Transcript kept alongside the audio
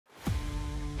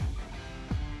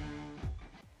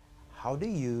how do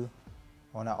you,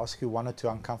 I want to ask you one or two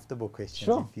uncomfortable questions,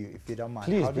 Sure. if you don't mind.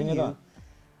 Please, how bring do it you, on.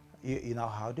 You know,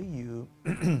 how do you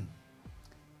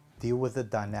deal with the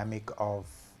dynamic of,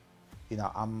 you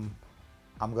know, I'm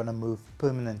going to move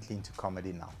permanently into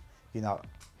comedy now, you know,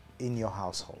 in your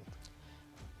household?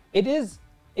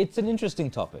 It's an interesting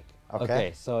topic.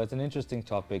 Okay. So it's an interesting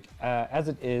topic. As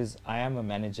it is, I am a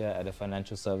manager at a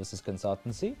financial services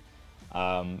consultancy.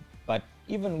 But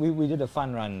even we did a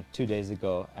fun run 2 days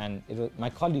ago, and my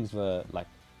colleagues were like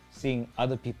seeing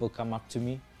other people come up to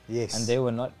me. Yes. And they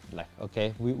were not like,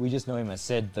 okay, we just know him as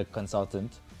Sed, the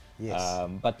consultant. Yes.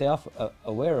 But they are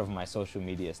aware of my social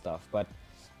media stuff. But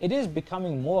it is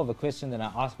becoming more of a question that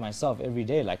I ask myself every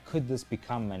day, like, could this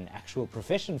become an actual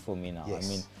profession for me now? Yes. I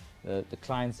mean, the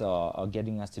clients are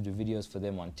getting us to do videos for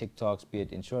them on TikToks, be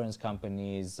it insurance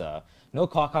companies, no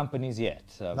car companies yet.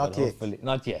 Not but yet. hopefully,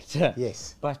 not yet.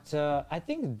 Yes. But I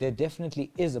think there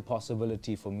definitely is a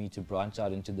possibility for me to branch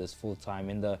out into this full time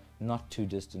in the not too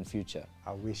distant future.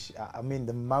 I wish, I mean,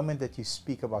 the moment that you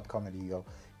speak about comedy, your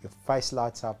face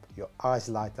lights up, your eyes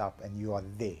light up, and you are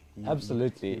there.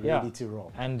 Absolutely, you're yeah. ready to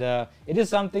roll. And it is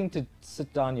something to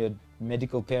sit down your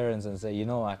medical parents and say, you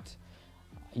know what,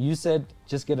 you said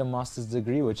just get a master's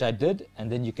degree, which I did,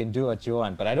 and then you can do what you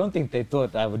want. But I don't think they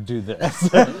thought I would do this.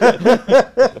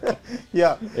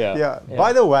 Yeah.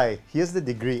 By the way, here's the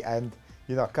degree, and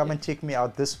you know, come and check me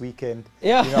out this weekend.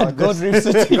 Yeah, you know, Gold Reef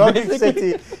City. Gold Reef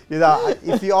City. You know,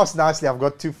 if you ask nicely, I've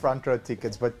got 2 front row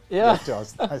tickets, but you have to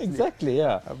ask nicely. Exactly,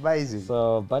 yeah. Amazing.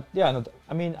 So, but yeah, no,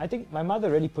 I mean, I think my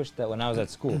mother really pushed that when I was at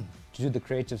school to do the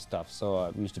creative stuff. So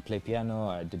we used to play piano,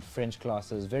 I did French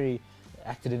classes,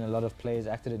 acted in a lot of plays,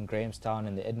 acted in Grahamstown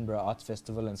and the Edinburgh Arts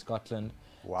Festival in Scotland.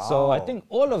 Wow. So I think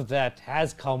all of that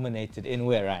has culminated in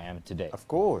where I am today. Of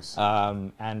course.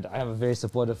 And I have a very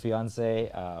supportive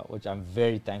fiance, which I'm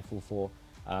very thankful for,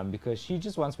 because she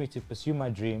just wants me to pursue my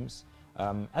dreams.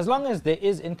 As long as there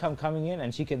is income coming in,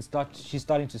 and she's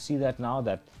starting to see that now,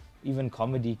 that even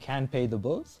comedy can pay the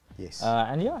bills. Yes.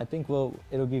 And yeah, I think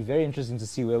it'll be very interesting to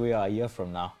see where we are a year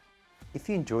from now. If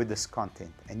you enjoyed this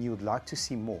content and you would like to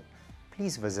see more,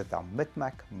 please visit our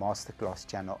Mid-Mac Masterclass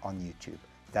channel on YouTube.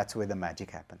 That's where the magic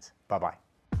happens. Bye-bye.